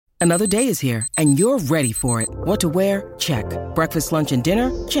Another day is here, and you're ready for it. What to wear? Check. Breakfast, lunch, and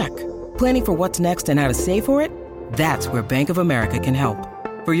dinner? Check. Planning for what's next and how to save for it? That's where Bank of America can help.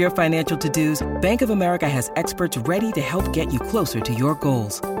 For your financial to-dos, Bank of America has experts ready to help get you closer to your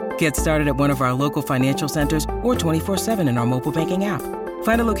goals. Get started at one of our local financial centers or 24/7 in our mobile banking app.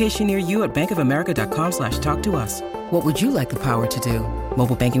 Find a location near you at bankofamerica.com/talktous. What would you like the power to do?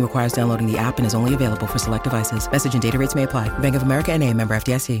 Mobile banking requires downloading the app and is only available for select devices. Message and data rates may apply. Bank of America N.A., member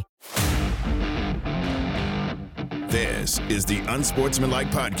FDIC. This is the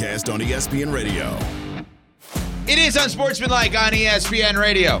Unsportsmanlike Podcast on ESPN Radio. It is Unsportsmanlike on ESPN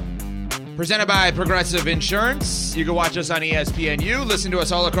Radio. Presented by Progressive Insurance. You can watch us on ESPNU. Listen to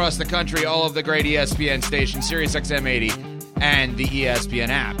us all across the country, all of the great ESPN stations, Sirius XM 80, and the ESPN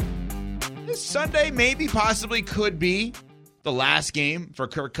app. This Sunday maybe, possibly could be the last game for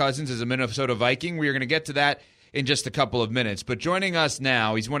Kirk Cousins as a Minnesota Viking. We are going to get to that in just a couple of minutes. But joining us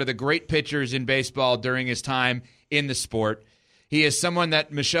now, he's one of the great pitchers in baseball during his time in the sport. He is someone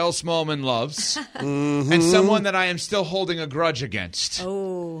that Michelle Smallman loves and someone that I am still holding a grudge against.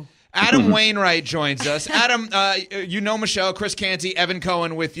 Oh. Adam Wainwright joins us. Adam, you know Michelle, Chris Canty, Evan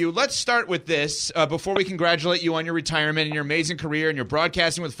Cohen with you. Let's start with this before we congratulate you on your retirement and your amazing career and your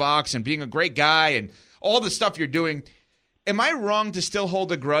broadcasting with Fox and being a great guy and all the stuff you're doing. Am I wrong to still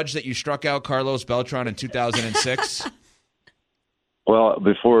hold a grudge that you struck out Carlos Beltran in 2006? Well,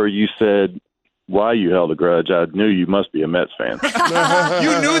 before you said why you held a grudge, I knew you must be a Mets fan.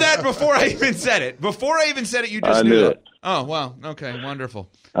 You knew that before I even said it. Before I even said it, you just knew it. Oh, wow. Okay,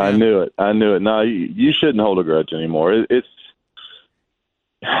 wonderful. Yeah. I knew it. No, you shouldn't hold a grudge anymore.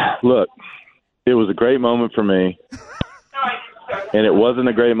 Look, it was a great moment for me, and it wasn't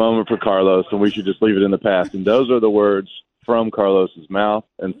a great moment for Carlos, and we should just leave it in the past. And those are the words from Carlos's mouth,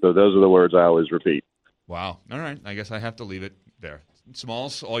 and so those are the words I always repeat. Wow. All right. I guess I have to leave it there.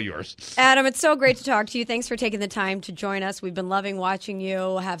 Smalls, all yours. Adam, it's so great to talk to you. Thanks for taking the time to join us. We've been loving watching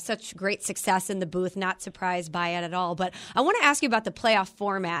you have such great success in the booth, not surprised by it at all. But I want to ask you about the playoff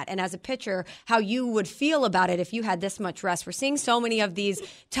format and as a pitcher, how you would feel about it if you had this much rest. We're seeing so many of these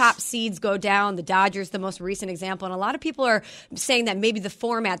top seeds go down, the Dodgers, the most recent example, and a lot of people are saying that maybe the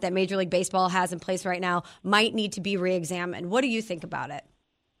format that Major League Baseball has in place right now might need to be reexamined. What do you think about it?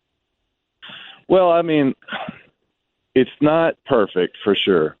 Well, I mean, it's not perfect for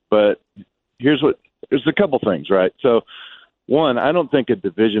sure, but there's a couple things, right? So, one, I don't think a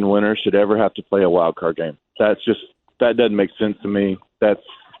division winner should ever have to play a wild card game. That doesn't make sense to me. The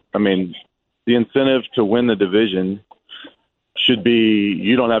incentive to win the division should be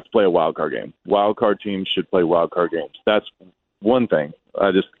you don't have to play a wild card game. Wild card teams should play wild card games. That's one thing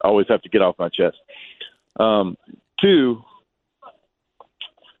I just always have to get off my chest. Two,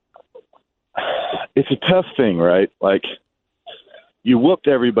 it's a tough thing, right? Like, you whooped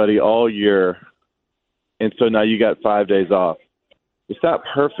everybody all year, and so now you got 5 days off. It's not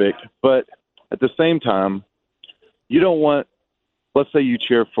perfect, but at the same time, you don't want – let's say you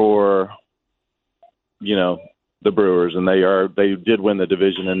cheer for, the Brewers, and they did win the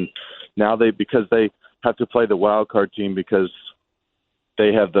division, and now because they have to play the wild card team because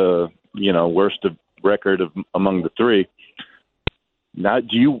they have the, worst record among the three. Now,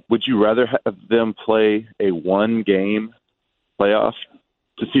 would you rather have them play a one-game playoff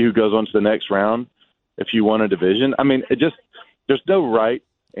to see who goes on to the next round if you won a division? I mean, there's no right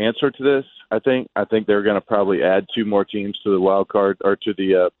answer to this. I think they're going to probably add two more teams to the wild card or to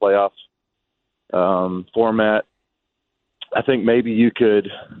the playoff format. I think maybe you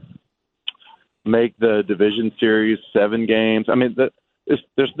could make the division series 7 games. I mean,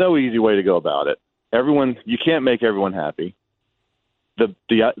 there's no easy way to go about it. You can't make everyone happy.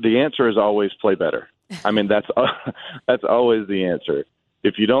 The answer is always play better. I mean, that's always the answer.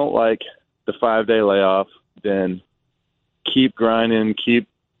 If you don't like the 5-day layoff, then keep grinding, keep,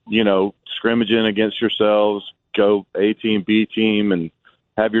 scrimmaging against yourselves, go A team, B team, and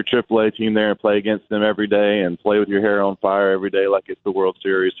have your AAA team there and play against them every day and play with your hair on fire every day like it's the World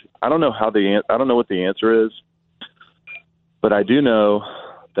Series. I don't know what the answer is, but I do know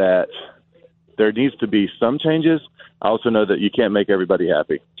that there needs to be some changes. I also know that you can't make everybody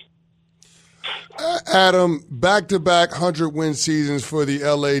happy. Adam, back-to-back 100-win seasons for the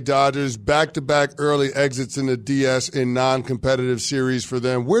L.A. Dodgers, back-to-back early exits in the DS in non-competitive series for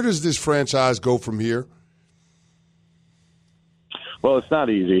them. Where does this franchise go from here? Well, it's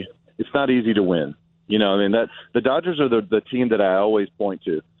not easy. It's not easy to win. The Dodgers are the team that I always point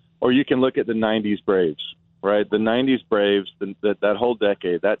to. Or you can look at the 90s Braves, right? The 90s Braves, that whole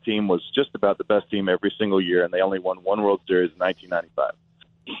decade, that team was just about the best team every single year, and they only won one World Series in 1995.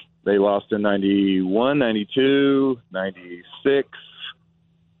 They lost in 91, 92, 96,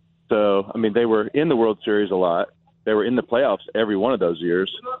 So, I mean, they were in the World Series a lot. They were in the playoffs every one of those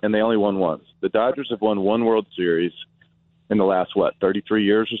years, and they only won once. The Dodgers have won one World Series in the last, 33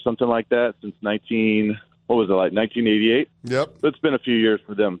 years or something like that, since 1988? Yep. So it's been a few years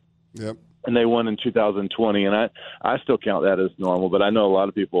for them. Yep. And they won in 2020, and I still count that as normal, but I know a lot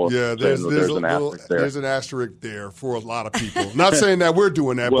of people there's an asterisk there. There's an asterisk there for a lot of people. Not saying that we're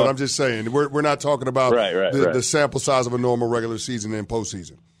doing that, but I'm just saying we're not talking about the sample size of a normal regular season and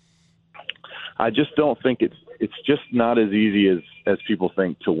postseason. I just don't think it's just not as easy as people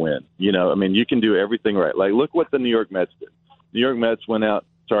think to win. You know, I mean, you can do everything right. Like, look what the New York Mets did. New York Mets went out.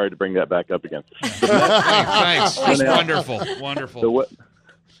 Sorry to bring that back up again. Thanks. It's wonderful.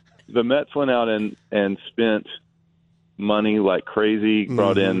 The Mets went out and spent money like crazy,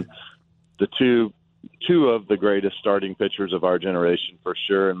 brought in the two of the greatest starting pitchers of our generation for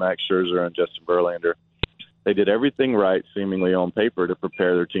sure, and Max Scherzer and Justin Verlander. They did everything right, seemingly on paper, to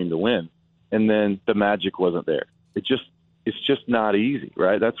prepare their team to win. And then the magic wasn't there. It's just not easy,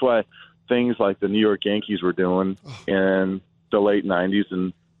 right? That's why things like the New York Yankees were doing in the late 90s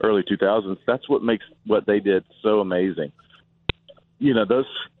and early 2000s, that's what makes what they did so amazing. You know, those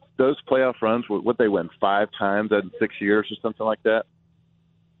playoff runs, what they win 5 times in 6 years or something like that,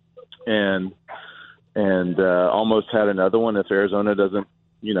 and almost had another one if Arizona doesn't,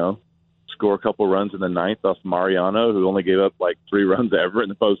 score a couple runs in the 9th off Mariano, who only gave up like 3 runs ever in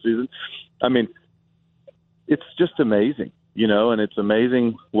the postseason. I mean, it's just amazing, and it's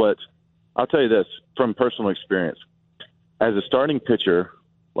amazing what – I'll tell you this from personal experience. As a starting pitcher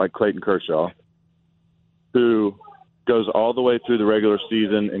like Clayton Kershaw, who – goes all the way through the regular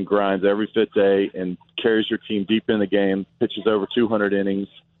season and grinds every 5th day and carries your team deep in the game, pitches over 200 innings.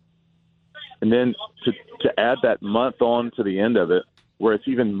 And then to add that month on to the end of it, where it's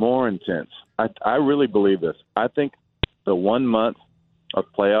even more intense. I really believe this. I think the 1 month of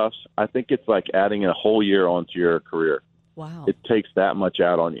playoffs, I think it's like adding a whole year onto your career. Wow. It takes that much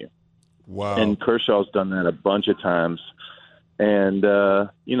out on you. Wow. And Kershaw's done that a bunch of times. And,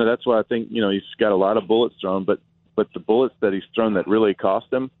 that's why I think, he's got a lot of bullets thrown, but the bullets that he's thrown that really cost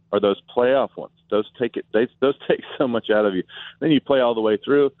him are those playoff ones. Those take so much out of you. Then you play all the way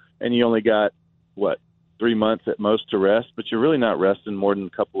through, and you only got 3 months at most to rest, but you're really not resting more than a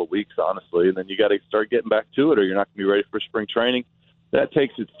couple of weeks, honestly. And then you got to start getting back to it, or you're not going to be ready for spring training. That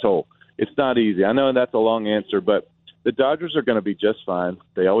takes its toll. It's not easy. I know that's a long answer, but the Dodgers are going to be just fine.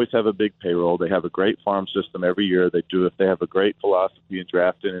 They always have a big payroll. They have a great farm system every year. They do. If they have a great philosophy in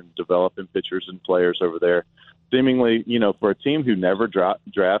drafting and developing pitchers and players over there. Seemingly, for a team who never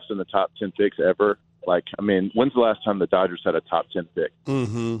drafts in the top 10 picks ever, when's the last time the Dodgers had a top 10 pick?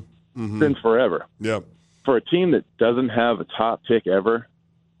 Been forever. Yep. For a team that doesn't have a top pick ever,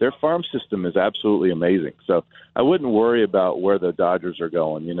 their farm system is absolutely amazing. So I wouldn't worry about where the Dodgers are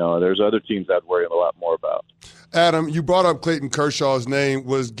going. There's other teams I'd worry a lot more about. Adam, you brought up Clayton Kershaw's name.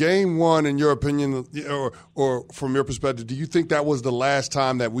 Was Game 1, in your opinion, or from your perspective, do you think that was the last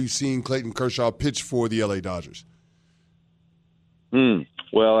time that we've seen Clayton Kershaw pitch for the L.A. Dodgers?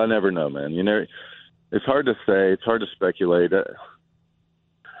 Well, I never know, man. It's hard to say. It's hard to speculate. If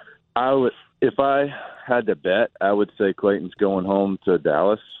I had to bet, I would say Clayton's going home to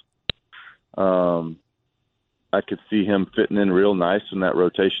Dallas. I could see him fitting in real nice in that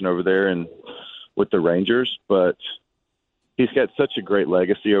rotation over there and with the Rangers, but he's got such a great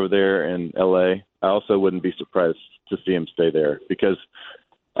legacy over there in L.A. I also wouldn't be surprised to see him stay there because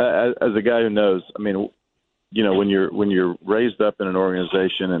as a guy who knows, when you're raised up in an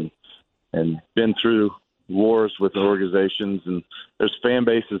organization and been through wars with organizations, and there's fan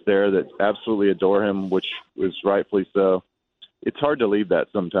bases there that absolutely adore him, which is rightfully so. It's hard to leave that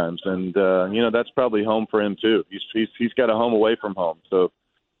sometimes, and that's probably home for him too. He's got a home away from home, so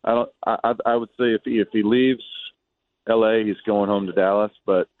I would say if he leaves L.A., he's going home to Dallas,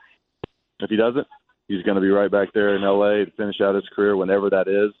 but if he doesn't, he's going to be right back there in L.A. to finish out his career whenever that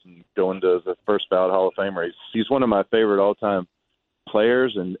is and go into the first ballot Hall of Famer. He's one of my favorite all-time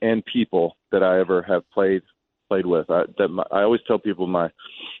players and people that I ever have played with. I always tell people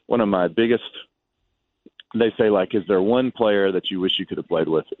one of my biggest. They say, is there one player that you wish you could have played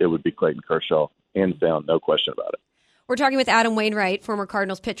with? It would be Clayton Kershaw, hands down, no question about it. We're talking with Adam Wainwright, former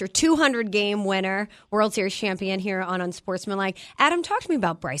Cardinals pitcher, 200-game winner, World Series champion here on Unsportsmanlike. Adam, talk to me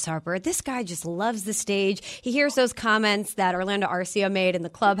about Bryce Harper. This guy just loves the stage. He hears those comments that Orlando Arcia made in the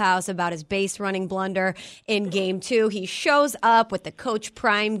clubhouse about his base running blunder in Game 2. He shows up with the Coach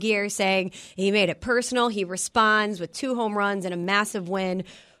Prime gear saying he made it personal. He responds with 2 home runs and a massive win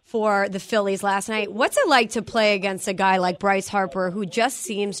for the Phillies last night. What's it like to play against a guy like Bryce Harper who just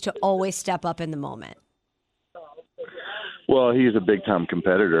seems to always step up in the moment? Well, he's a big-time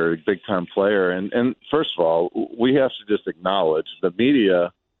competitor, a big-time player. And first of all, we have to just acknowledge the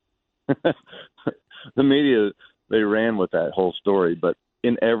media. The media, they ran with that whole story. But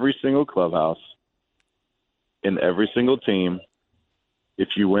in every single clubhouse, in every single team, if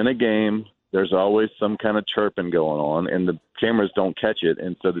you win a game, there's always some kind of chirping going on, and the cameras don't catch it,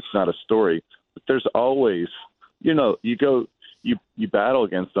 and so it's not a story. But there's always, you battle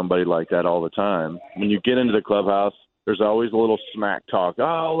against somebody like that all the time. When you get into the clubhouse, there's always a little smack talk.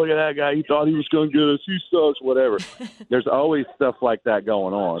 Oh, look at that guy. He thought he was going to get us. He sucks, whatever. There's always stuff like that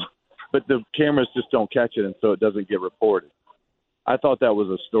going on. But the cameras just don't catch it, and so it doesn't get reported. I thought that was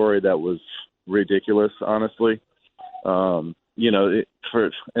a story that was ridiculous, honestly. And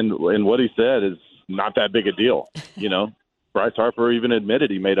what he said is not that big a deal. Bryce Harper even admitted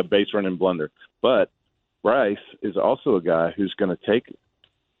he made a base running blunder. But Bryce is also a guy who's going to take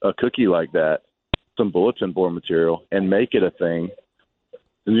a cookie like that, some bulletin board material, and make it a thing.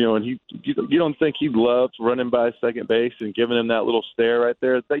 And, you don't think he loved running by second base and giving him that little stare right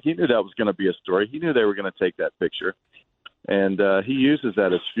there? He knew that was going to be a story. He knew they were going to take that picture. And he uses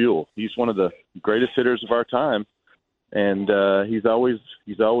that as fuel. He's one of the greatest hitters of our time. And he's always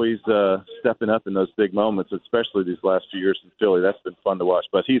stepping up in those big moments, especially these last few years in Philly. That's been fun to watch.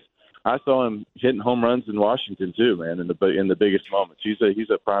 But I saw him hitting home runs in Washington too, man, in the biggest moments. He's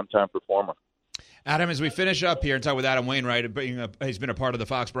a primetime performer. Adam, as we finish up here and talk with Adam Wainwright, he's been a part of the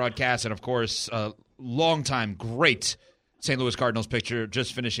Fox broadcast and, of course, a longtime great St. Louis Cardinals pitcher,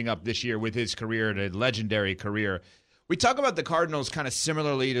 just finishing up this year with his career, a legendary career. We talk about the Cardinals kind of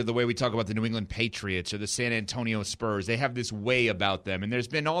similarly to the way we talk about the New England Patriots or the San Antonio Spurs. They have this way about them, and there's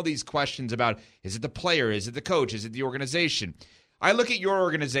been all these questions about, is it the player, is it the coach, is it the organization? I look at your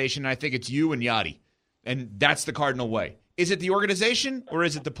organization, and I think it's you and Yachty, and that's the Cardinal way. Is it the organization or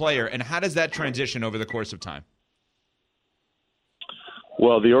is it the player, and how does that transition over the course of time?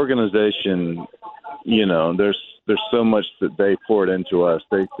 Well, the organization, there's so much that they poured into us.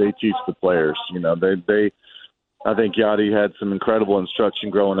 They teach the players. I think Yachty had some incredible instruction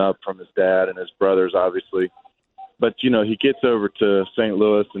growing up from his dad and his brothers, obviously. But, he gets over to St.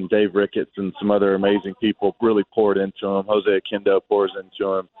 Louis, and Dave Ricketts and some other amazing people really poured into him. Jose Akindo pours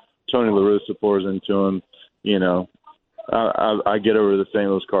into him. Tony La Russa pours into him. I get over to the St.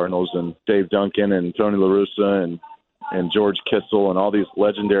 Louis Cardinals, and Dave Duncan and Tony La Russa and George Kissel and all these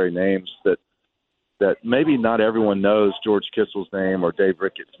legendary names that maybe not everyone knows George Kissel's name or Dave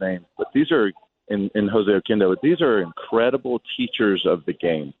Ricketts' name. But these are – in Jose Akindo, these are incredible teachers of the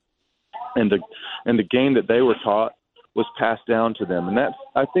game, and the game that they were taught was passed down to them. And that's,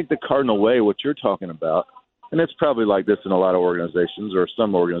 I think, the Cardinal way, what you're talking about, and it's probably like this in a lot of organizations, or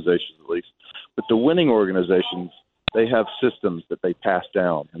some organizations at least, but the winning organizations, they have systems that they pass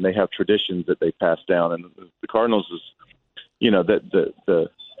down, and they have traditions that they pass down. And the Cardinals is, that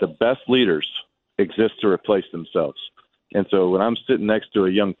the best leaders exist to replace themselves. And so when I'm sitting next to a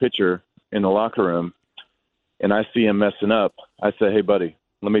young pitcher in the locker room and I see him messing up, I say, hey, buddy,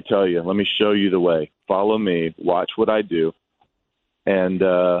 let me tell you, let me show you the way. Follow me, watch what I do. And,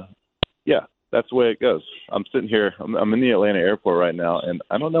 that's the way it goes. I'm sitting here, I'm in the Atlanta airport right now, and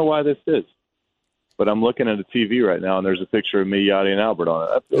I don't know why this is, but I'm looking at a TV right now, and there's a picture of me, Yachty, and Albert on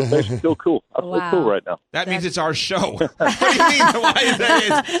it. That's still cool. I feel cool right now. That means it's our show. What do you mean? Why is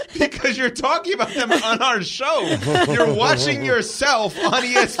that? It's because you're talking about them on our show. You're watching yourself on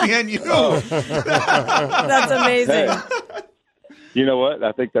ESPNU. That's amazing. Hey. You know what?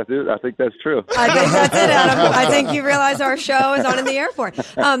 I think that's it. I think that's true. I think that's it, Adam. I think you realize our show is on in the airport.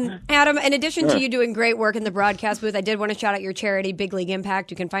 Adam, in addition to you doing great work in the broadcast booth, I did want to shout out your charity, Big League Impact.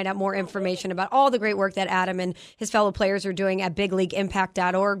 You can find out more information about all the great work that Adam and his fellow players are doing at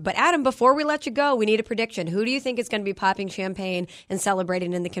bigleagueimpact.org. But Adam, before we let you go, we need a prediction. Who do you think is going to be popping champagne and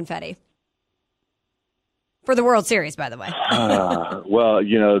celebrating in the confetti? For the World Series, by the way. Well,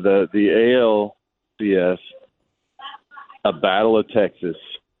 the ALCS, a Battle of Texas.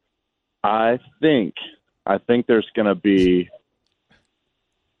 I think there's going to be.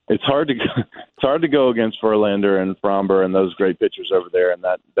 It's hard to go against Verlander and Fromber and those great pitchers over there, and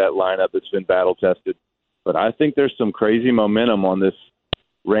that lineup that's been battle tested. But I think there's some crazy momentum on this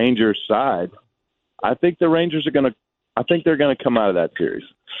Rangers side. I think the Rangers are going to. I think they're going to come out of that series.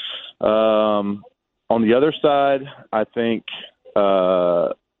 On the other side, I think.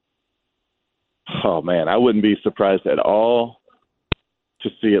 Oh, man, I wouldn't be surprised at all to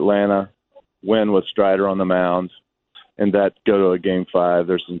see Atlanta win with Strider on the mound and that go to a Game 5.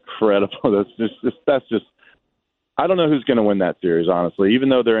 There's incredible. That's just I don't know who's going to win that series, honestly. Even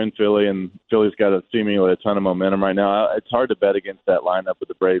though they're in Philly and Philly's got seemingly a ton of momentum right now, it's hard to bet against that lineup that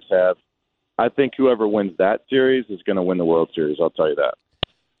the Braves have. I think whoever wins that series is going to win the World Series. I'll tell you that.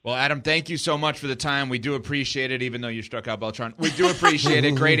 Well, Adam, thank you so much for the time. We do appreciate it, even though you struck out Beltran. We do appreciate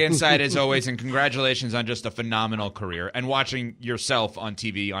it. Great insight as always, and congratulations on just a phenomenal career and watching yourself on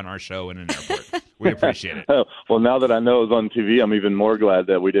TV on our show in an airport. We appreciate it. Well, now that I know it was on TV, I'm even more glad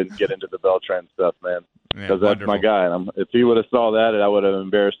that we didn't get into the Beltran stuff, man. Because that's my guy. And if he would have saw that, I would have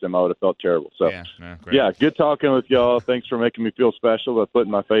embarrassed him. I would have felt terrible. So, good talking with y'all. Thanks for making me feel special by putting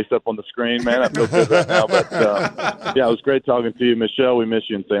my face up on the screen, man. I feel good right now. But, it was great talking to you. Michelle, we miss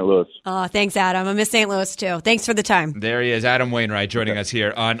you in St. Louis. Oh, thanks, Adam. I miss St. Louis, too. Thanks for the time. There he is, Adam Wainwright, joining us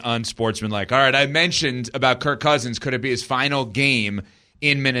here on Unsportsmanlike. All right, I mentioned about Kirk Cousins. Could it be his final game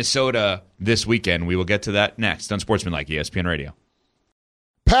in Minnesota this weekend? We will get to that next on Sportsmanlike, ESPN Radio.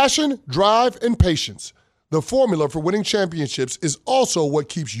 Passion, drive, and patience. The formula for winning championships is also what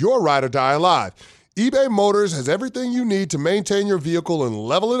keeps your ride or die alive. eBay Motors has everything you need to maintain your vehicle and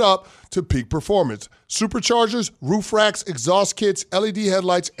level it up to peak performance. Superchargers, roof racks, exhaust kits, LED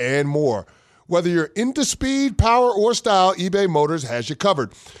headlights, and more. Whether you're into speed, power, or style, eBay Motors has you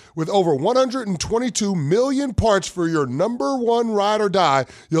covered. With over 122 million parts for your number one ride or die,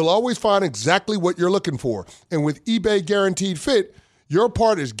 you'll always find exactly what you're looking for. And with eBay Guaranteed Fit, your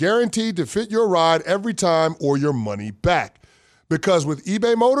part is guaranteed to fit your ride every time or your money back. Because with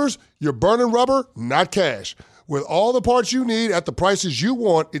eBay Motors, you're burning rubber, not cash. With all the parts you need at the prices you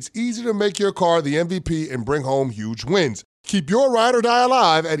want, it's easy to make your car the MVP and bring home huge wins. Keep your ride or die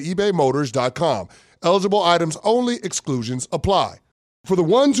alive at ebaymotors.com. Eligible items only. Exclusions apply. For the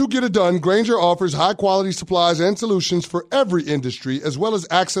ones who get it done, Grainger offers high-quality supplies and solutions for every industry, as well as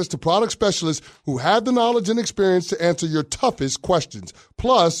access to product specialists who have the knowledge and experience to answer your toughest questions.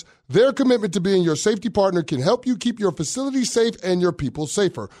 Plus, their commitment to being your safety partner can help you keep your facility safe and your people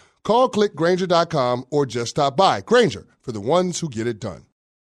safer. Call, click Grainger.com, or just stop by. Grainger, for the ones who get it done.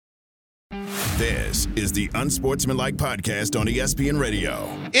 This is the Unsportsmanlike Podcast on ESPN Radio.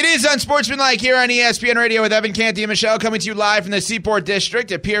 It is Unsportsmanlike here on ESPN Radio with Evan Canty and Michelle, coming to you live from the Seaport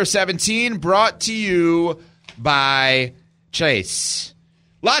District at Pier 17, brought to you by Chase.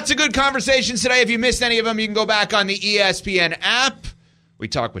 Lots of good conversations today. If you missed any of them, you can go back on the ESPN app. We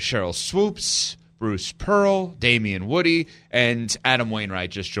talk with Cheryl Swoops, Bruce Pearl, Damian Woody, and Adam Wainwright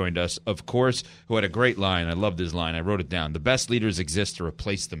just joined us, of course, who had a great line. I loved his line. I wrote it down. The best leaders exist to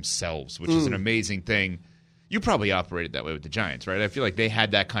replace themselves, which is an amazing thing. You probably operated that way with the Giants, right? I feel like they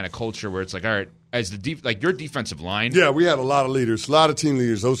had that kind of culture where it's like, all right, as the like your defensive line. Yeah, we had a lot of leaders, a lot of team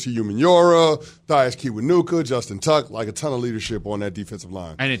leaders. Osi Umenyiora, Thias Kiwanuka, Justin Tuck, like a ton of leadership on that defensive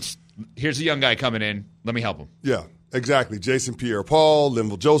line. And here's a young guy coming in. Let me help him. Yeah. Exactly. Jason Pierre-Paul,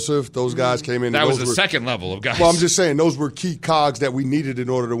 Linval Joseph, those guys came in. That was the second level of guys. Well, I'm just saying those were key cogs that we needed in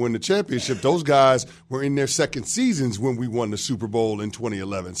order to win the championship. Those guys were in their second seasons when we won the Super Bowl in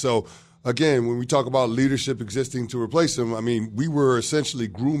 2011. So, again, when we talk about leadership existing to replace them, I mean, we were essentially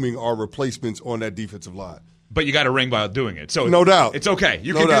grooming our replacements on that defensive line. But you got a ring by doing it. So no doubt. It's okay.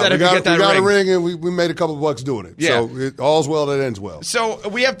 You can do that if you get that ring. We got a ring, and we made a couple of bucks doing it. Yeah. So all's well that ends well. So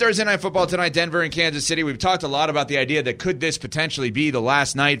we have Thursday Night Football tonight, Denver and Kansas City. We've talked a lot about the idea that could this potentially be the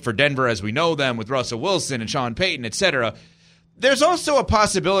last night for Denver as we know them with Russell Wilson and Sean Payton, et cetera. There's also a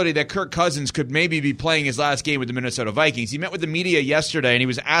possibility that Kirk Cousins could maybe be playing his last game with the Minnesota Vikings. He met with the media yesterday, and he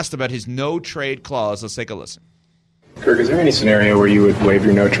was asked about his no-trade clause. Let's take a listen. Kirk, is there any scenario where you would waive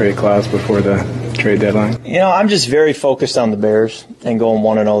your no-trade clause before the trade deadline? You know, I'm just very focused on the Bears and going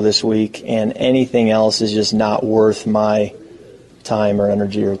 1-0 this week, and anything else is just not worth my time or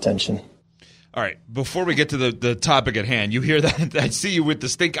energy or attention. All right, before we get to the topic at hand, you hear that? I see you with the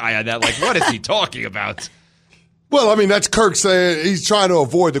stink eye on that. Like, what is he talking about? Well, I mean, that's Kirk saying he's trying to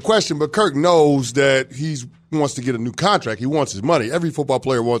avoid the question, but Kirk knows that he wants to get a new contract. He wants his money. Every football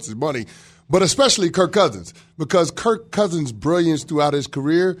player wants his money. But especially Kirk Cousins, because Kirk Cousins' brilliance throughout his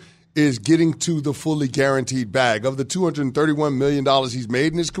career is getting to the fully guaranteed bag. Of the $231 million he's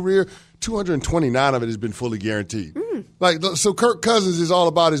made in his career, $229 of it has been fully guaranteed. So Kirk Cousins is all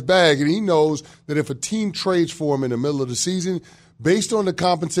about his bag, and he knows that if a team trades for him in the middle of the season, based on the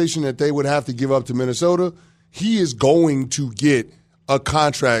compensation that they would have to give up to Minnesota, he is going to get a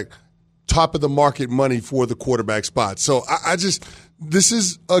contract, top of the market money for the quarterback spot. So this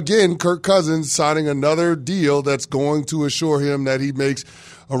is, again, Kirk Cousins signing another deal that's going to assure him that he makes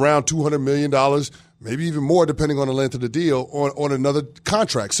around $200 million, maybe even more depending on the length of the deal, on another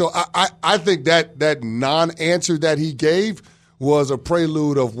contract. So I think that non-answer that he gave was a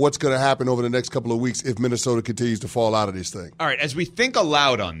prelude of what's going to happen over the next couple of weeks if Minnesota continues to fall out of this thing. All right, as we think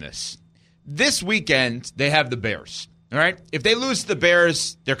aloud on this weekend they have the Bears. All right. If they lose to the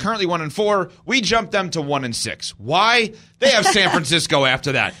Bears, they're currently 1-4. We jump them to 1-6. Why? They have San Francisco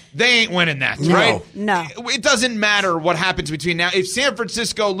after that. They ain't winning that, right? No. It doesn't matter what happens between now. If San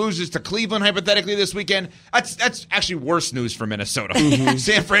Francisco loses to Cleveland hypothetically this weekend, that's actually worse news for Minnesota.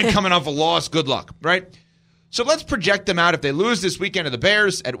 San Fran coming off a loss. Good luck, right? So let's project them out if they lose this weekend to the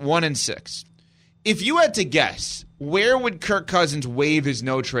Bears at 1-6. If you had to guess, where would Kirk Cousins waive his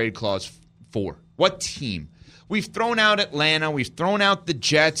no-trade clause for? What team? We've thrown out Atlanta. We've thrown out the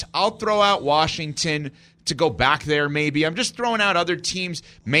Jets. I'll throw out Washington to go back there maybe. I'm just throwing out other teams.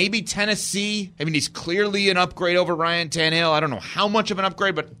 Maybe Tennessee. I mean, he's clearly an upgrade over Ryan Tannehill. I don't know how much of an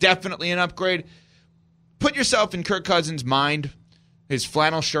upgrade, but definitely an upgrade. Put yourself in Kirk Cousins' mind, his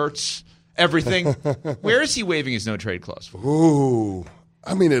flannel shirts, everything. Where is he waiving his no-trade clause for? Ooh.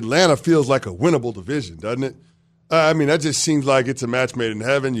 I mean, Atlanta feels like a winnable division, doesn't it? I mean, that just seems like it's a match made in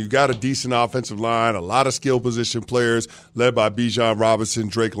heaven. You got a decent offensive line, a lot of skill position players led by Bijan Robinson,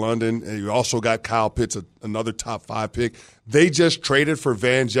 Drake London, and you also got Kyle Pitts, another top 5 pick. They just traded for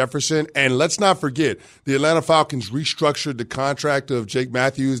Van Jefferson. And let's not forget, the Atlanta Falcons restructured the contract of Jake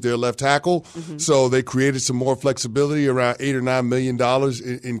Matthews, their left tackle. So they created some more flexibility, around $8 or $9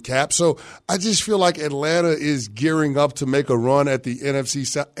 million in cap. So I just feel like Atlanta is gearing up to make a run at the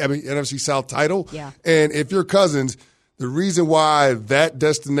NFC South title. Yeah. And if you're Cousins, the reason why that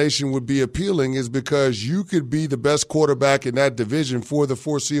destination would be appealing is because you could be the best quarterback in that division for the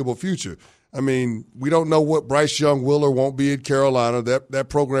foreseeable future. I mean, we don't know what Bryce Young will or won't be in Carolina. That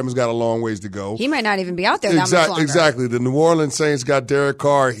program has got a long ways to go. He might not even be out there that much longer. Exactly. The New Orleans Saints got Derek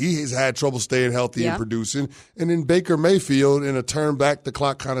Carr. He has had trouble staying healthy and producing. And then Baker Mayfield in a turn back the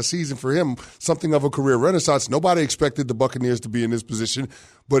clock kind of season for him, something of a career renaissance. Nobody expected the Buccaneers to be in this position.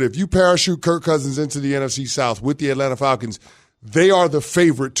 But if you parachute Kirk Cousins into the NFC South with the Atlanta Falcons, they are the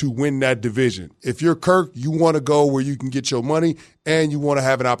favorite to win that division. If you're Kirk, you want to go where you can get your money and you want to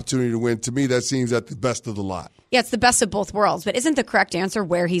have an opportunity to win. To me, that seems at the best of the lot. Yeah, it's the best of both worlds. But isn't the correct answer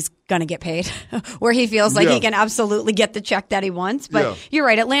where he's going to get paid? Where he feels like he can absolutely get the check that he wants? But you're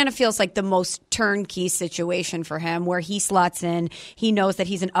right. Atlanta feels like the most turnkey situation for him, where he slots in. He knows that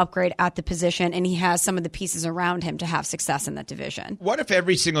he's an upgrade at the position, and he has some of the pieces around him to have success in that division. What if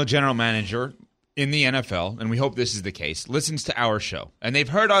every single general manager in the NFL, and we hope this is the case, listens to our show, and they've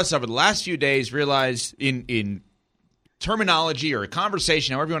heard us over the last few days realize in terminology or a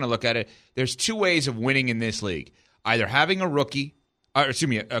conversation, however you want to look at it, there's two ways of winning in this league. Either having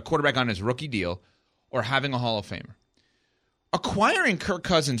a quarterback on his rookie deal, or having a Hall of Famer. Acquiring Kirk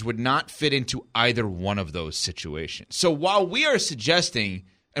Cousins would not fit into either one of those situations. So while we are suggesting,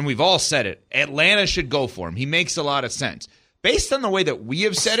 and we've all said it, Atlanta should go for him, he makes a lot of sense. Based on the way that we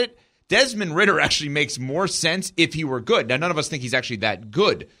have said it, Desmond Ridder actually makes more sense if he were good. Now, none of us think he's actually that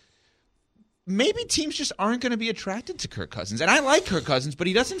good. Maybe teams just aren't going to be attracted to Kirk Cousins. And I like Kirk Cousins, but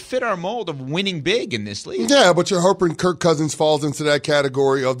he doesn't fit our mold of winning big in this league. Yeah, but you're hoping Kirk Cousins falls into that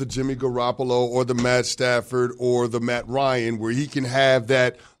category of the Jimmy Garoppolo or the Matt Stafford or the Matt Ryan, where he can have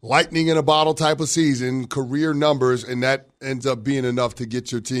that lightning in a bottle type of season, career numbers, and that ends up being enough to get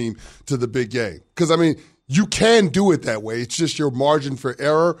your team to the big game. Because, I mean, you can do it that way. It's just your margin for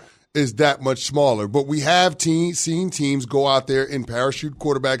error is that much smaller. But we have seen teams go out there and parachute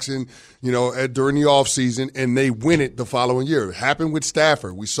quarterbacks in, during the offseason, and they win it the following year. It happened with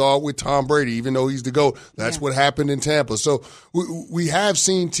Stafford. We saw it with Tom Brady, even though he's the GOAT. That's what happened in Tampa. So we have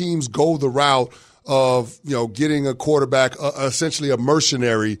seen teams go the route of, getting a quarterback, essentially a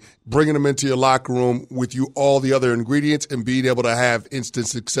mercenary, bringing them into your locker room with you all the other ingredients and being able to have instant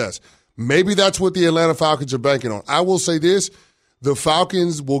success. Maybe that's what the Atlanta Falcons are banking on. I will say this. The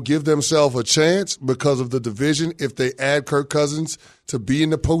Falcons will give themselves a chance because of the division if they add Kirk Cousins to be in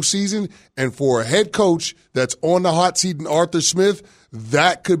the postseason. And for a head coach that's on the hot seat in Arthur Smith,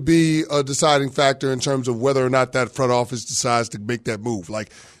 that could be a deciding factor in terms of whether or not that front office decides to make that move.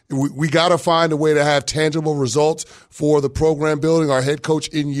 Like, we got to find a way to have tangible results for the program building. Our head coach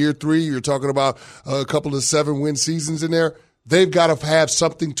in year 3, you're talking about a couple of 7-win seasons in there. They've got to have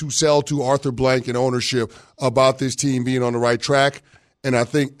something to sell to Arthur Blank and ownership about this team being on the right track. And I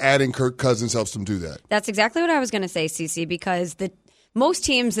think adding Kirk Cousins helps them do that. That's exactly what I was going to say, Cece, because most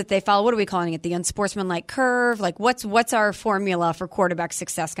teams that they follow, what are we calling it? The unsportsmanlike curve? Like, what's our formula for quarterback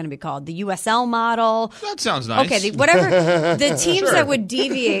success going to be called? The USL model? That sounds nice. Okay, whatever. The teams that would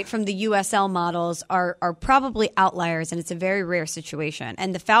deviate from the USL models are probably outliers, and it's a very rare situation.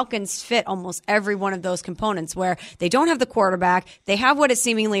 And the Falcons fit almost every one of those components, where they don't have the quarterback, they have what is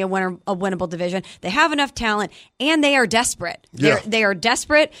seemingly a winnable division, they have enough talent, and they are desperate. They are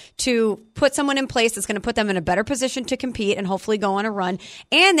desperate to put someone in place that's going to put them in a better position to compete and hopefully go on a run run.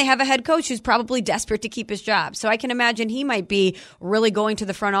 And they have a head coach who's probably desperate to keep his job. So I can imagine he might be really going to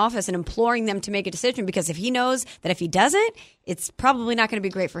the front office and imploring them to make a decision, because if he knows that if he doesn't, it's probably not going to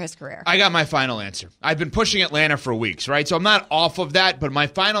be great for his career. I got my final answer. I've been pushing Atlanta for weeks, right? So I'm not off of that, but my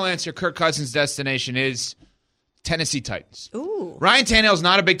final answer, Kirk Cousins' destination, is Tennessee Titans. Ooh. Ryan Tannehill's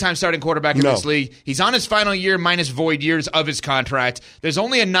not a big-time starting quarterback in this league. He's on his final year minus void years of his contract. There's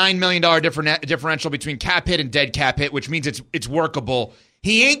only a $9 million differential between cap hit and dead cap hit, which means it's workable.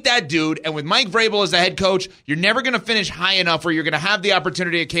 He ain't that dude, and with Mike Vrabel as the head coach, you're never going to finish high enough where you're going to have the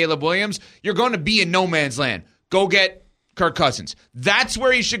opportunity at Caleb Williams. You're going to be in no man's land. Go get Kirk Cousins. That's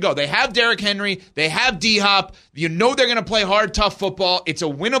where he should go. They have Derrick Henry. They have D-Hop. You know they're going to play hard, tough football. It's a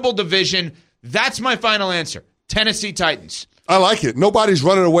winnable division. That's my final answer. Tennessee Titans. I like it. Nobody's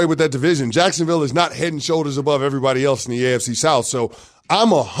running away with that division. Jacksonville is not head and shoulders above everybody else in the AFC South. So I'm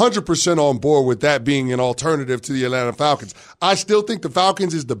 100% on board with that being an alternative to the Atlanta Falcons. I still think the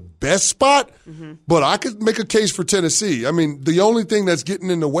Falcons is the best spot, but I could make a case for Tennessee. I mean, the only thing that's getting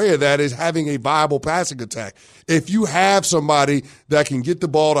in the way of that is having a viable passing attack. If you have somebody that can get the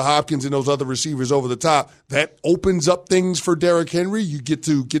ball to Hopkins and those other receivers over the top, that opens up things for Derrick Henry. You get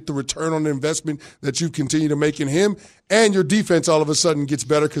to get the return on the investment that you continue to make in him, and your defense all of a sudden gets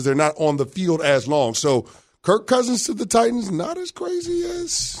better because they're not on the field as long. So Kirk Cousins to the Titans, not as crazy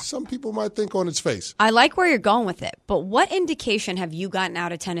as some people might think on its face. I like where you're going with it, but what indication have you gotten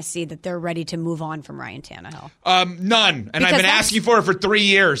out of Tennessee that they're ready to move on from Ryan Tannehill? None, and I've been asking for it for 3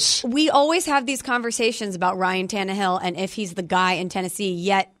 years. We always have these conversations about Ryan Tannehill and if he's the guy in Tennessee,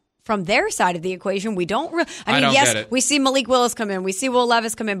 yet from their side of the equation, we don't really. I mean, yes, we see Malik Willis come in, we see Will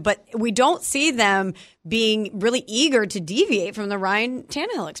Levis come in, but we don't see them being really eager to deviate from the Ryan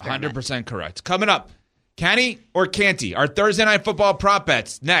Tannehill experiment. 100% correct. Coming up, Canty or Canty? Our Thursday Night Football prop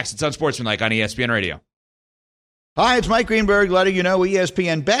bets. Next, it's Unsportsmanlike on ESPN Radio. Hi, it's Mike Greenberg letting you know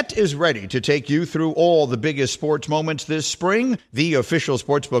ESPN Bet is ready to take you through all the biggest sports moments this spring. The official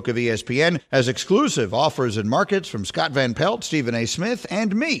sportsbook of ESPN has exclusive offers and markets from Scott Van Pelt, Stephen A. Smith,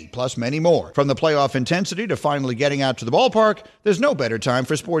 and me, plus many more. From the playoff intensity to finally getting out to the ballpark, there's no better time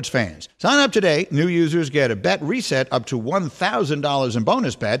for sports fans. Sign up today. New users get a bet reset up to $1,000 in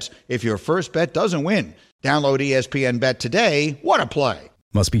bonus bets if your first bet doesn't win. Download ESPN Bet today. What a play.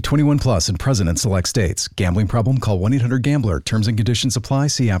 Must be 21 plus and present in select states. Gambling problem? Call 1-800-GAMBLER. Terms and conditions apply.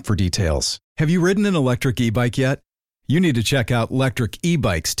 See app for details. Have you ridden an electric e-bike yet? You need to check out Electric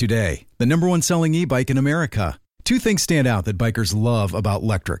E-Bikes today, the #1 selling e-bike in America. Two things stand out that bikers love about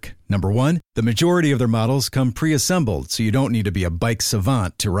Electric. Number one, the majority of their models come pre-assembled, so you don't need to be a bike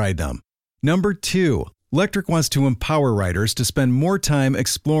savant to ride them. Number two, Electric wants to empower riders to spend more time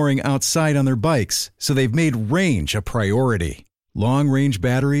exploring outside on their bikes, so they've made range a priority. Long-range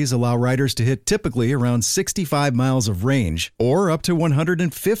batteries allow riders to hit typically around 65 miles of range or up to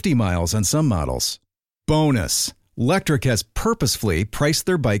 150 miles on some models. Bonus, Electric has purposefully priced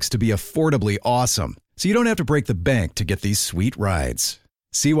their bikes to be affordably awesome, so you don't have to break the bank to get these sweet rides.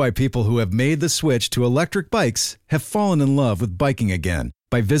 See why people who have made the switch to electric bikes have fallen in love with biking again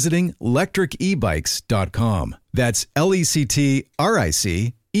by visiting lectricebikes.com. That's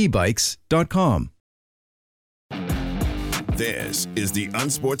LECTRIC ebikes.com. This is the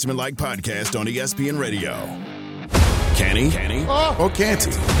Unsportsmanlike podcast on ESPN Radio. Canty or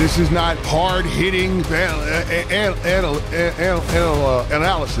Canty? This is not hard-hitting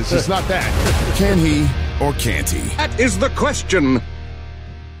analysis. It's not that. Can he or can't he? That is the question.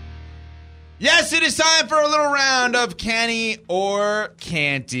 Yes, it is time for a little round of Canty or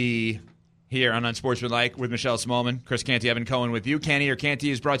Canty here on Unsportsmanlike with Michelle Smallman, Chris Canty, Evan Cohen with you. Canty or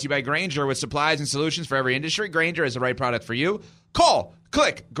Canty is brought to you by Grainger, with supplies and solutions for every industry. Grainger is the right product for you. Call,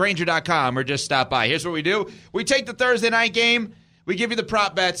 click, Grainger.com, or just stop by. Here's what we do. We take the Thursday night game. We give you the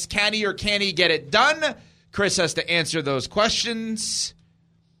prop bets. Canty or Canty, get it done. Chris has to answer those questions.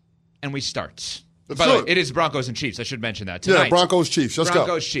 And we start. By the way, it is Broncos and Chiefs. I should mention that tonight. Yeah, Broncos-Chiefs. Let's go.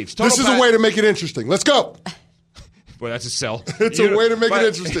 Broncos-Chiefs. This is a way to make it interesting. Let's go. Boy, that's a sell. It's a way to make it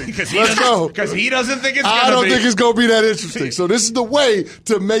interesting. Let's go. Because he doesn't think it's going to be. I don't think it's going to be that interesting. So this is the way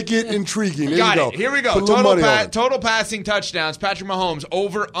to make it intriguing. There Got you go. it. Here we go. Total passing touchdowns. Patrick Mahomes,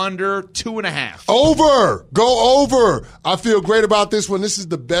 over, under 2.5. Over. Go over. I feel great about this one. This is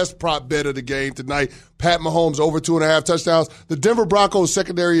the best prop bet of the game tonight. Pat Mahomes over 2.5 touchdowns. The Denver Broncos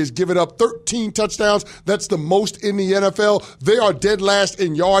secondary has given up 13 touchdowns. That's the most in the NFL. They are dead last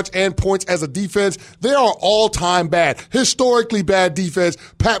in yards and points as a defense. They are all-time bad, historically bad defense.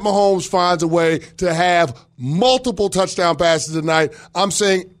 Pat Mahomes finds a way to have multiple touchdown passes tonight. I'm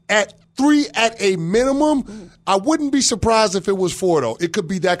saying at 3 at a minimum. I wouldn't be surprised if it was 4, though. It could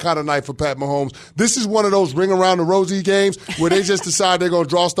be that kind of night for Pat Mahomes. This is one of those ring around the rosy games where they just decide they're going to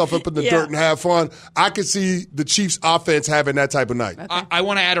draw stuff up in the dirt and have fun. I could see the Chiefs offense having that type of night. Okay. I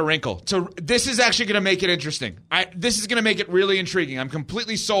want to add a wrinkle. So this is actually going to make it interesting. This is going to make it really intriguing. I'm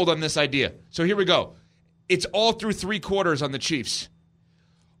completely sold on this idea. So here we go. It's all through 3 quarters on the Chiefs.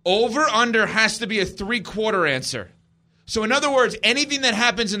 Over-under has to be a 3-quarter answer. So in other words, anything that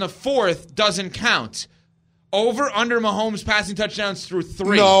happens in the 4th doesn't count. Over-under Mahomes passing touchdowns through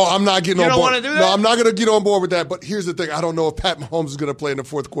 3. No, I'm not getting on board. You don't want to do that? No, I'm not going to get on board with that. But here's the thing. I don't know if Pat Mahomes is going to play in the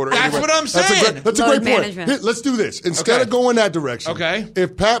 4th quarter. That's anyway. what I'm saying. That's a great point. Here, let's do this. Instead of going that direction,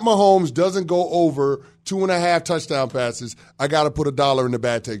 if Pat Mahomes doesn't go over 2.5 touchdown passes, I got to put $1 in the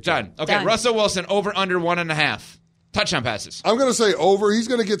bad take. Done. Okay, Done. Russell Wilson, over-under 1.5. Touchdown passes. I'm going to say over. He's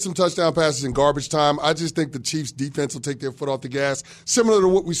going to get some touchdown passes in garbage time. I just think the Chiefs' defense will take their foot off the gas, similar to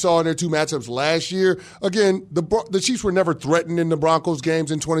what we saw in their 2 matchups last year. Again, the Chiefs were never threatened in the Broncos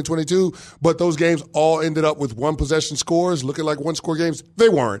games in 2022, but those games all ended up with 1-possession scores, looking like 1-score games. They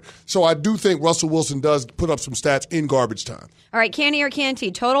weren't. So I do think Russell Wilson does put up some stats in garbage time. All right, Canty or Canty,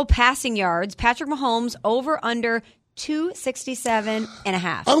 total passing yards, Patrick Mahomes, over, under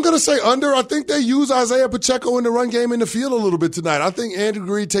 267.5. I'm going to say under. I think they use Isaiah Pacheco in the run game in the field a little bit tonight. I think Andy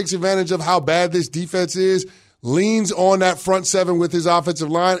Reid takes advantage of how bad this defense is, leans on that front 7 with his offensive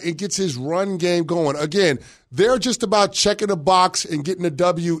line, and gets his run game going. Again, they're just about checking a box and getting a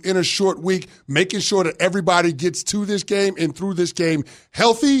W in a short week, making sure that everybody gets to this game and through this game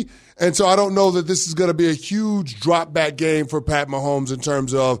healthy. And so I don't know that this is going to be a huge drop-back game for Pat Mahomes in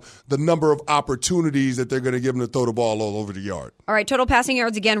terms of the number of opportunities that they're going to give him to throw the ball all over the yard. All right, total passing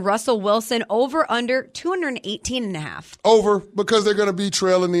yards again, Russell Wilson, over, under 218.5. Over, because they're going to be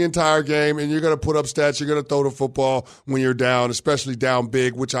trailing the entire game, and you're going to put up stats. You're going to throw the football when you're down, especially down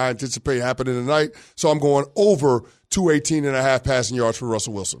big, which I anticipate happening tonight. So I'm going over 218.5 passing yards for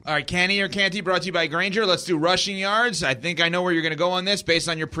Russell Wilson. All right, Canty or Canty, brought to you by Granger. Let's do rushing yards. I think I know where you're going to go on this based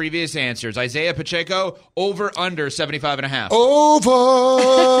on your previous answers. Isaiah Pacheco, over, under 75.5.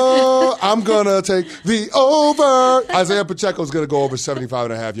 Over. I'm going to take the over. Isaiah Pacheco is going to go over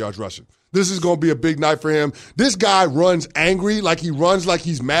 75.5 yards rushing. This is going to be a big night for him. This guy runs angry, like he runs like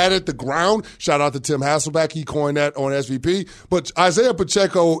he's mad at the ground. Shout out to Tim Hasselback. He coined that on SVP. But Isaiah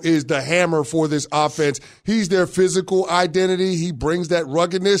Pacheco is the hammer for this offense. He's their physical identity. He brings that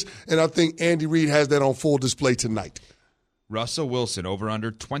ruggedness, and I think Andy Reid has that on full display tonight. Russell Wilson, over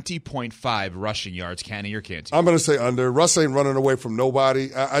under 20.5 rushing yards. Canty or Canty? I'm going to say under. Russ ain't running away from nobody.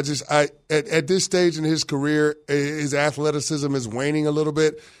 At this stage in his career, his athleticism is waning a little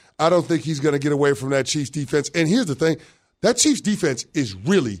bit. I don't think he's going to get away from that Chiefs defense. And here's the thing. That Chiefs defense is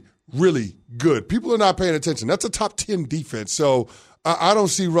really, really good. People are not paying attention. That's a top 10 defense. So I don't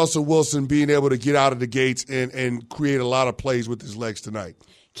see Russell Wilson being able to get out of the gates and create a lot of plays with his legs tonight.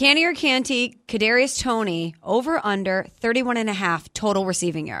 Canty or Canty, Kadarius Toney, over, under 31.5 total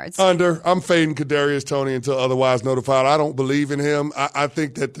receiving yards. Under. I'm fading Kadarius Toney until otherwise notified. I don't believe in him. I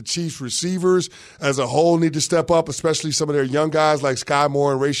think that the Chiefs receivers as a whole need to step up, especially some of their young guys like Sky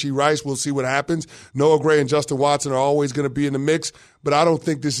Moore and Rashee Rice. We'll see what happens. Noah Gray and Justin Watson are always going to be in the mix, but I don't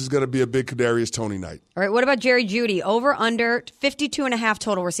think this is going to be a big Kadarius Toney night. All right, what about Jerry Jeudy? Over, under 52.5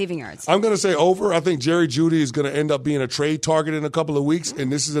 total receiving yards. I'm going to say over. I think Jerry Jeudy is going to end up being a trade target in a couple of weeks,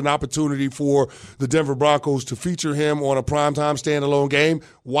 and this is an opportunity for the Denver Broncos to feature him on a primetime standalone game.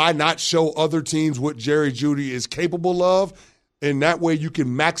 Why not show other teams what Jerry Jeudy is capable of? And that way you can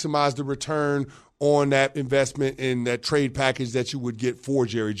maximize the return on that investment in that trade package that you would get for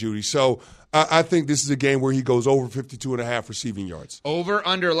Jerry Jeudy. So I think this is a game where he goes over 52.5 receiving yards. Over,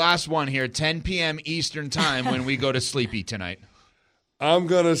 under, last one here, 10 p.m. Eastern time when we go to sleepy tonight. I'm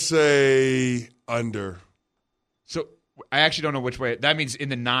going to say under. So I actually don't know which way. That means in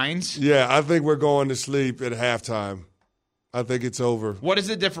the 9s? Yeah, I think we're going to sleep at halftime. I think it's over. What does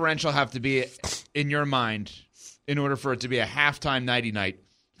the differential have to be in your mind in order for it to be a halftime nighty-night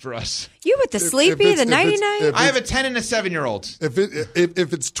for us? You with the sleepy, the nighty-night? I have a 10 and a 7-year-old. If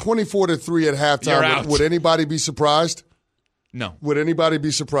it's 24-3 at halftime, would anybody be surprised? No. Would anybody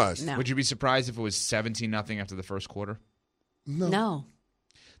be surprised? No. Would you be surprised if it was 17-0 after the first quarter? No.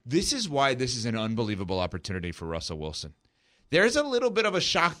 This is why this is an unbelievable opportunity for Russell Wilson. There's a little bit of a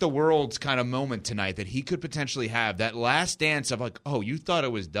shock the world kind of moment tonight that he could potentially have. That last dance of like, oh, you thought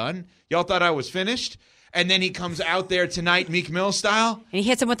it was done? Y'all thought I was finished? And then he comes out there tonight, Meek Mill style. And he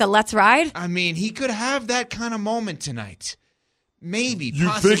hits him with the let's ride? I mean, he could have that kind of moment tonight. Maybe, You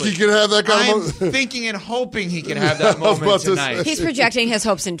possibly. think he can have that kind of moment? I'm thinking and hoping he can have that moment tonight. He's projecting his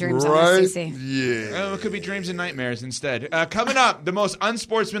hopes and dreams on Right? this, CC. Yeah. Oh, it could be dreams and nightmares instead. Coming up, the most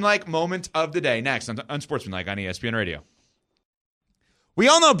unsportsmanlike moment of the day. Next on Unsportsmanlike on ESPN Radio. We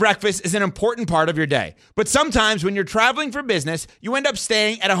all know breakfast is an important part of your day, but sometimes when you're traveling for business, you end up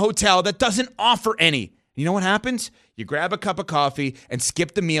staying at a hotel that doesn't offer any. You know what happens? You grab a cup of coffee and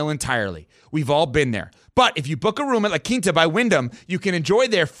skip the meal entirely. We've all been there. But if you book a room at La Quinta by Wyndham, you can enjoy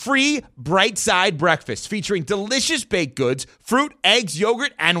their free Bright Side breakfast featuring delicious baked goods, fruit, eggs,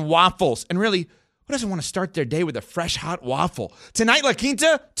 yogurt, and waffles. And really, who doesn't want to start their day with a fresh, hot waffle? Tonight, La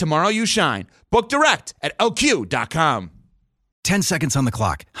Quinta, tomorrow you shine. Book direct at lq.com. 10 seconds on the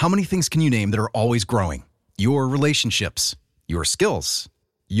clock. How many things can you name that are always growing? Your relationships, your skills,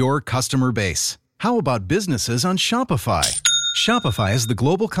 your customer base. How about businesses on Shopify? Shopify is the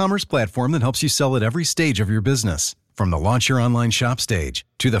global commerce platform that helps you sell at every stage of your business. From the launch your online shop stage,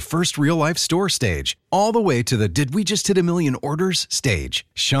 to the first real-life store stage, all the way to the did we just hit a million orders stage.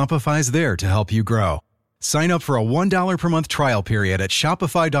 Shopify's there to help you grow. Sign up for a $1 per month trial period at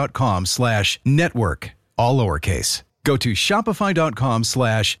shopify.com/network, all lowercase. Go to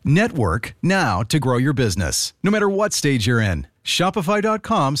shopify.com/network now to grow your business. No matter what stage you're in,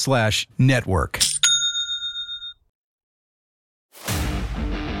 shopify.com/network.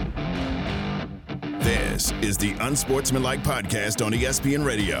 This is the Unsportsmanlike Podcast on ESPN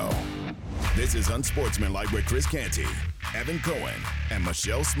Radio. This is Unsportsmanlike with Chris Canty, Evan Cohen, and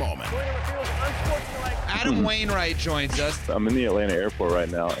Michelle Smallman. Adam Wainwright joins us. I'm in the Atlanta airport right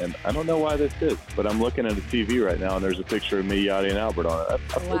now, and I don't know why this is, but I'm looking at a TV right now, and there's a picture of me, Yachty, and Albert on it.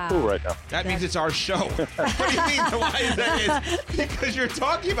 I feel cool right now. That means it's our show. What do you mean? Why is that? Because you're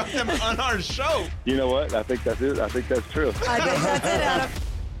talking about them on our show. You know what? I think that's it. I think that's true. I think that's it, Adam.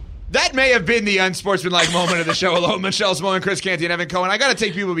 That may have been the unsportsmanlike moment of the show. Hello, Michelle Smallman, Chris Canty, and Evan Cohen. I got to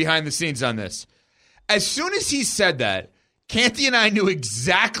take people behind the scenes on this. As soon as he said that, Canty and I knew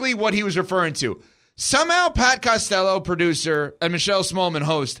exactly what he was referring to. Somehow Pat Costello, producer, and Michelle Smallman,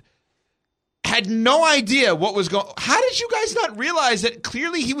 host, had no idea what was going on. How did you guys not realize that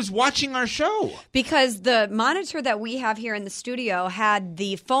clearly he was watching our show? Because the monitor that we have here in the studio had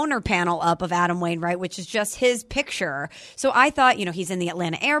the phoner panel up of Adam Wainwright, which is just his picture. So I thought, he's in the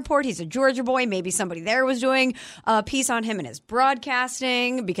Atlanta airport. He's a Georgia boy. Maybe somebody there was doing a piece on him in his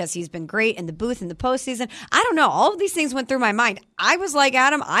broadcasting because he's been great in the booth in the postseason. I don't know. All of these things went through my mind. I was like,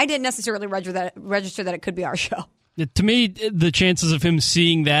 Adam, I didn't necessarily register that it could be our show. To me, the chances of him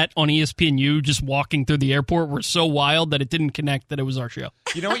seeing that on ESPNU just walking through the airport were so wild that it didn't connect that it was our show.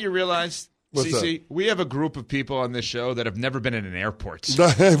 You know what you realize, CC? We have a group of people on this show that have never been in an airport.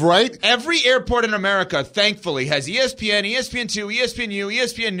 Right? Every airport in America, thankfully, has ESPN, ESPN2, ESPNU,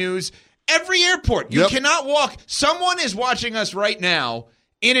 ESPN News. Every airport. You cannot walk. Someone is watching us right now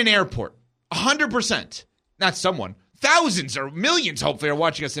in an airport. 100%. Not someone. Thousands or millions, hopefully, are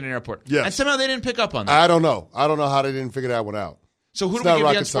watching us in an airport. Yes. And somehow they didn't pick up on that. I don't know how they didn't figure that one out. So who do we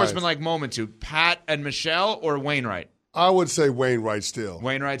give the unsportsmanlike moment to? Pat and Michelle or Wainwright? I would say Wainwright still.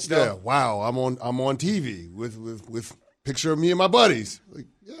 Wainwright still? Yeah, wow. I'm on TV with picture of me and my buddies. Like,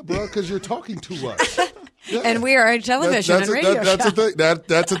 yeah, bro, because you're talking too much. Yeah. And we are a television and radio that's show. a thing.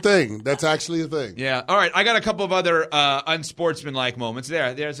 That's a thing. That's actually a thing. Yeah. All right. I got a couple of other unsportsmanlike moments.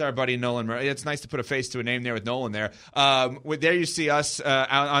 There's our buddy Nolan. It's nice to put a face to a name there with Nolan there. There you see us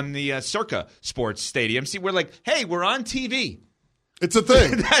out on the Circa Sports Stadium. See, we're like, hey, we're on TV. It's a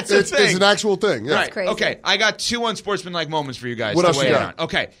thing. That's a thing. It's an actual thing. Yeah. Right. Crazy. Okay. I got two unsportsmanlike moments for you guys. What else you got?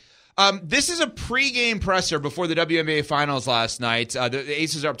 Okay. This is a pregame presser before the WNBA Finals last night. The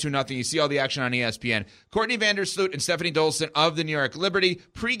Aces are up 2-0. You see all the action on ESPN. Courtney Vandersloot and Stephanie Dolson of the New York Liberty.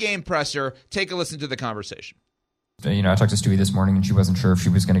 Pregame presser. Take a listen to the conversation. I talked to Stewie this morning, and she wasn't sure if she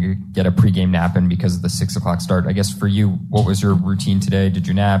was going to get a pregame nap in because of the 6 o'clock start. I guess for you, what was your routine today? Did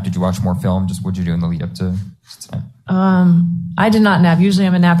you nap? Did you watch more film? Just what did you do in the lead up to tonight? I did not nap. Usually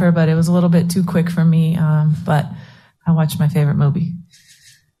I'm a napper, but it was a little bit too quick for me. But I watched my favorite movie.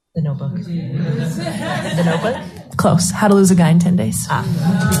 The Notebook. The Notebook? Close. How to Lose a Guy in 10 Days.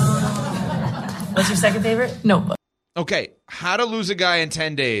 What's your second favorite? Notebook. Okay, How to Lose a Guy in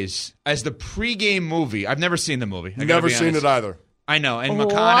 10 Days as the pregame movie. I've never seen the movie. Never seen it either. I know. And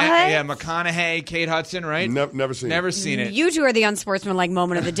McConaughey, Kate Hudson, right? Never seen it. Never seen it. You two are the unsportsmanlike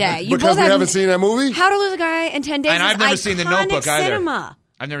moment of the day. You because both we haven't seen that movie? How to Lose a Guy in 10 Days. And I've never seen The Notebook either. Cinema.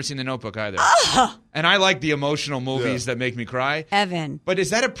 I've never seen The Notebook either. And I like the emotional movies that make me cry. Evan. But is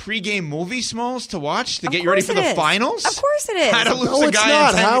that a pregame movie, Smalls, to watch to get you ready for the finals? Of course it is. How to lose No, a it's guy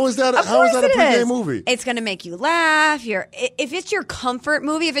not. in 10 How is that a pregame movie? It's going to make you laugh. If it's your comfort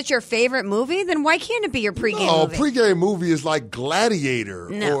movie, if it's your favorite movie, then why can't it be your pregame movie? Pregame movie is like Gladiator.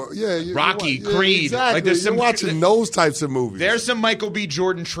 No. Or, Rocky, Creed. Exactly. Like there's you're watching those types of movies. There's some Michael B.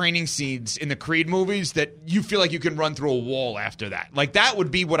 Jordan training scenes in the Creed movies that you feel like you can run through a wall after that. Like that would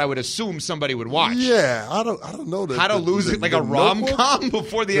be what I would assume somebody would watch. Yeah, I don't know that. How to lose it like a rom-com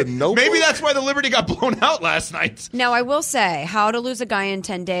before the Notebook? Maybe that's why the Liberty got blown out last night. Now, I will say, How to Lose a Guy in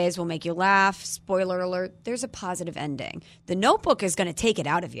 10 Days will make you laugh. Spoiler alert, there's a positive ending. The Notebook is going to take it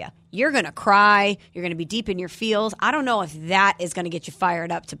out of you. You're going to cry. You're going to be deep in your feels. I don't know if that is going to get you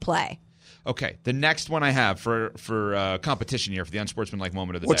fired up to play. Okay, the next one I have for competition here for the unsportsmanlike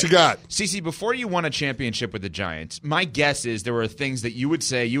moment of the day. What you got? Cece, before you won a championship with the Giants, my guess is there were things that you would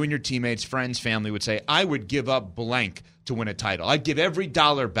say, you and your teammates, friends, family would say, I would give up blank to win a title. I'd give every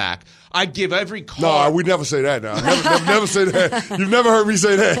dollar back. I'd give every car. No, we never say that now. Never say that. You've never heard me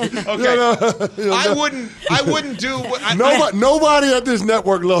say that. Okay. I wouldn't do what nobody at this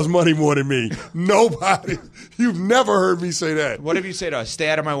network loves money more than me. Nobody. You've never heard me say that. What if you say to us, stay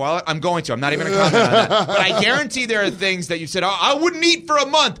out of my wallet? I'm going to. I'm not even going to comment on that. But I guarantee there are things that you said, I wouldn't eat for a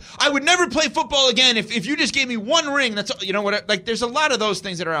month. I would never play football again if you just gave me one ring. That's you know what? Like there's a lot of those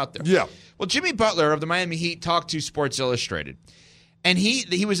things that are out there. Yeah. Well, Jimmy Butler of the Miami Heat talked to Sports Illustrated. And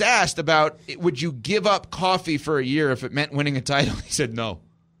he was asked about, would you give up coffee for a year if it meant winning a title? He said no.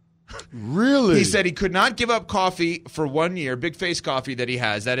 Really? He said he could not give up coffee for 1 year, Big Face Coffee that he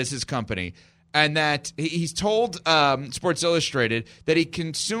has. That is his company. And that he's told Sports Illustrated that he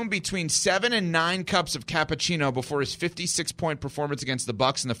consumed between 7 and 9 cups of cappuccino before his 56-point performance against the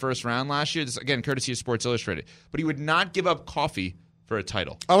Bucks in the first round last year. This, again, courtesy of Sports Illustrated. But he would not give up coffee for a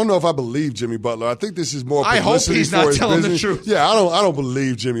title. I don't know if I believe Jimmy Butler. I think this is more publicity. I hope he's for not his telling business. the truth. Yeah, I don't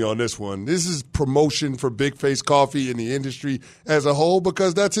believe Jimmy on this one. This is promotion for Big Face Coffee in the industry as a whole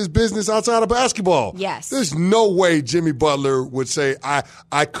because that's his business outside of basketball. Yes. There's no way Jimmy Butler would say,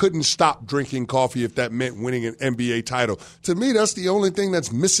 I couldn't stop drinking coffee if that meant winning an NBA title. To me, that's the only thing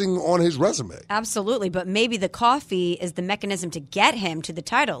that's missing on his resume. Absolutely, but maybe the coffee is the mechanism to get him to the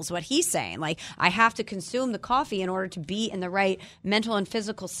titles, what he's saying. Like, I have to consume the coffee in order to be in the right mental and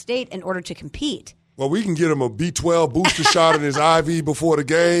physical state in order to compete. Well, we can get him a B12 booster shot in his IV before the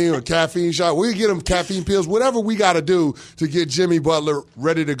game, a caffeine shot. We can get him caffeine pills, whatever we got to do to get Jimmy Butler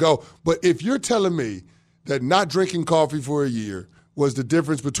ready to go. But if you're telling me that not drinking coffee for a year was the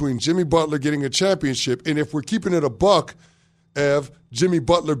difference between Jimmy Butler getting a championship and if we're keeping it a buck, Ev, Jimmy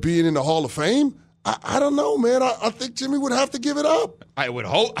Butler being in the Hall of Fame, I don't know, man. I think Jimmy would have to give it up. I would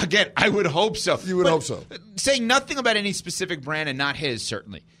hope so. You would hope so. Saying nothing about any specific brand and not his,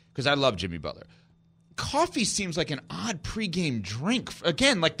 certainly, because I love Jimmy Butler. Coffee seems like an odd pregame drink.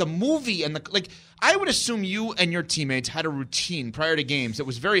 Again, like the movie and I would assume you and your teammates had a routine prior to games that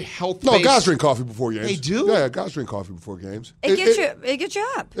was very health-based. No, guys drink coffee before games. They do? Yeah, guys drink coffee before games. It gets you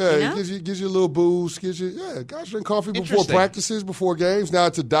up. Yeah, you know? it gives you a little boost. Guys drink coffee before practices, before games. Now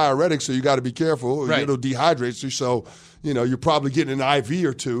it's a diuretic, so you got to be careful. Right. It'll dehydrate you, so you're probably getting an IV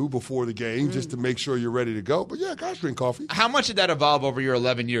or two before the game just to make sure you're ready to go. But yeah, guys drink coffee. How much did that evolve over your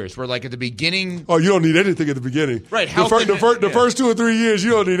 11 years? Where like at the beginning? Oh, you don't need anything at the beginning. Right. The first 2 or 3 years,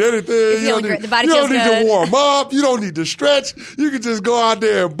 you don't need anything. The body you feels don't need good. to warm up. You don't need to stretch. You can just go out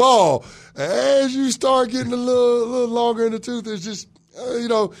there and ball. As you start getting a little longer in the tooth, it's just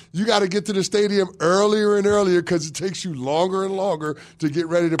you got to get to the stadium earlier and earlier because it takes you longer and longer to get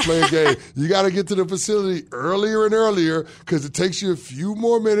ready to play a game. You got to get to the facility earlier and earlier because it takes you a few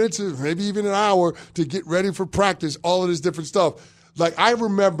more minutes, maybe even an hour, to get ready for practice, all of this different stuff. Like, I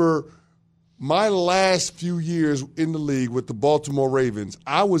remember my last few years in the league with the Baltimore Ravens,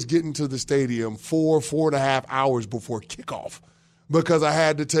 I was getting to the stadium 4.5 hours before kickoff because I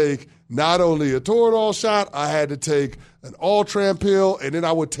had to take not only a Toradol shot, I had to take an Ultram pill, and then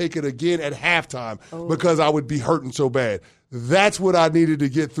I would take it again at halftime because I would be hurting so bad. That's what I needed to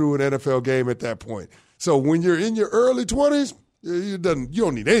get through an NFL game at that point. So when you're in your early 20s, you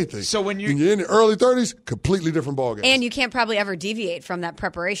don't need anything. So when you're in the early 30s, completely different ballgame. And you can't probably ever deviate from that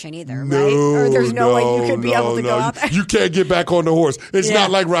preparation either, right? Or there's no way you could be able to go out there. You can't get back on the horse. It's not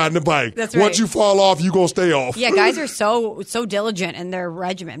like riding a bike. That's right. Once you fall off, you're going to stay off. Yeah, guys are so diligent in their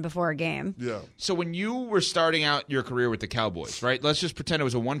regimen before a game. Yeah. So when you were starting out your career with the Cowboys, right? Let's just pretend it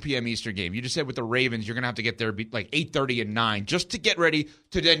was a 1 p.m. Eastern game. You just said with the Ravens, you're going to have to get there like 8:30 and 9 just to get ready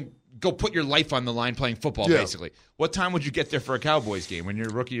to then go put your life on the line playing football, basically. What time would you get there for a Cowboys game when you're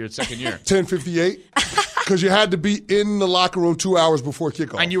a rookie or second year? 10:58. because you had to be in the locker room 2 hours before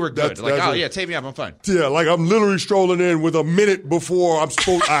kickoff. And you were good. Take me up. I'm fine. Yeah, like I'm literally strolling in with a minute before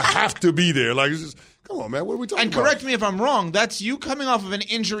I have to be there. Like, it's just, come on, man, what are we talking about? And correct me if I'm wrong, that's you coming off of an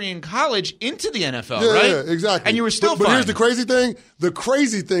injury in college into the NFL, yeah, right? Yeah, exactly. And you were still fine. But here's the crazy thing. The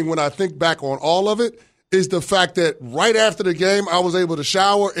crazy thing when I think back on all of it is the fact that right after the game, I was able to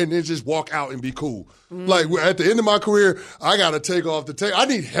shower and then just walk out and be cool. Like, at the end of my career, I got to take off the tape. I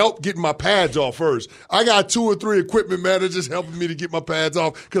need help getting my pads off first. I got 2 or 3 equipment managers helping me to get my pads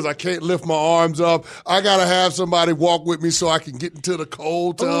off because I can't lift my arms up. I got to have somebody walk with me so I can get into the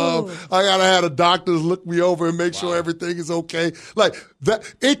cold tub. Ooh. I got to have the doctors look me over and make sure everything is okay. Like, that.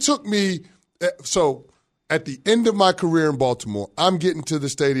 It took me – so at the end of my career in Baltimore, I'm getting to the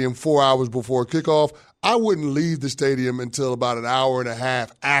stadium 4 hours before kickoff. I wouldn't leave the stadium until about an hour and a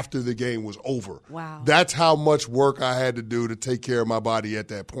half after the game was over. Wow. That's how much work I had to do to take care of my body at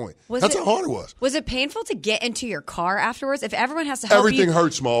that point. That's how hard it was. Was it painful to get into your car afterwards? If everyone has to help Everything you,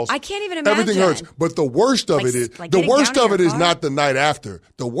 hurts, Smalls. I can't even imagine. Everything hurts. But the worst of it is not the night after.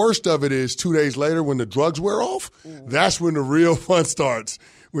 The worst of it is 2 days later when the drugs wear off. Ooh. That's when the real fun starts.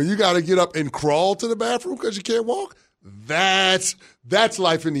 When you got to get up and crawl to the bathroom because you can't walk. That's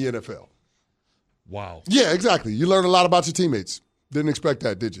life in the NFL. Wow. Yeah, exactly. You learn a lot about your teammates. Didn't expect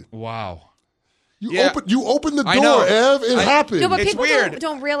that, did you? Wow. You open the door, Ev. It happened. No, but it's people weird.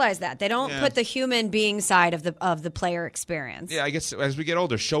 don't realize that. They don't put the human being side of the player experience. Yeah, I guess as we get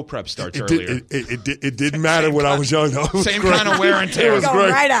older, show prep starts earlier. It didn't matter when I was young, though. Same kind of wear and tear. It was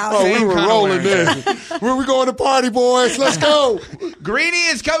great. Right out. Oh, we were rolling in. Where we going to party, boys? Let's go. Greeny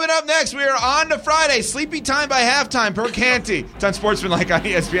is coming up next. We are on to Friday. Sleepy time by halftime per Canty. It's Unsportsmanlike on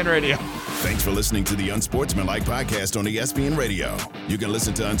ESPN Radio. Thanks for listening to the Unsportsmanlike podcast on ESPN Radio. You can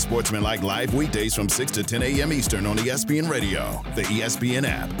listen to Unsportsmanlike live weekdays from 6 to 10 a.m. Eastern on ESPN Radio, the ESPN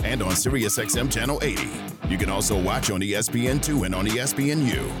app, and on SiriusXM Channel 80. You can also watch on ESPN2 and on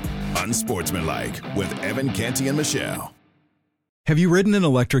ESPNU. Unsportsmanlike with Evan, Canty, and Michelle. Have you ridden an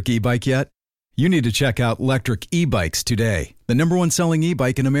electric e-bike yet? You need to check out Electric E-Bikes today, the #1 selling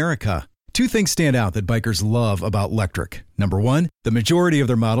e-bike in America. 2 things stand out that bikers love about Lectric. Number 1, the majority of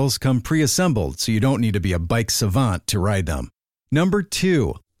their models come pre-assembled, so you don't need to be a bike savant to ride them. Number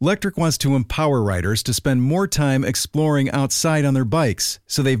 2, Lectric wants to empower riders to spend more time exploring outside on their bikes,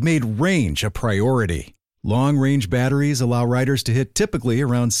 so they've made range a priority. Long-range batteries allow riders to hit typically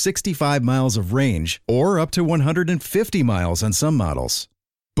around 65 miles of range, or up to 150 miles on some models.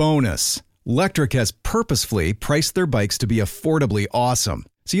 Bonus, Lectric has purposefully priced their bikes to be affordably awesome,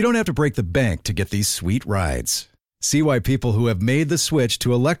 so you don't have to break the bank to get these sweet rides. See why people who have made the switch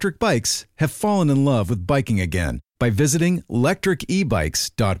to electric bikes have fallen in love with biking again by visiting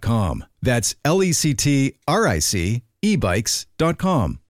lectricebikes.com. That's LECTRIC ebikes.com.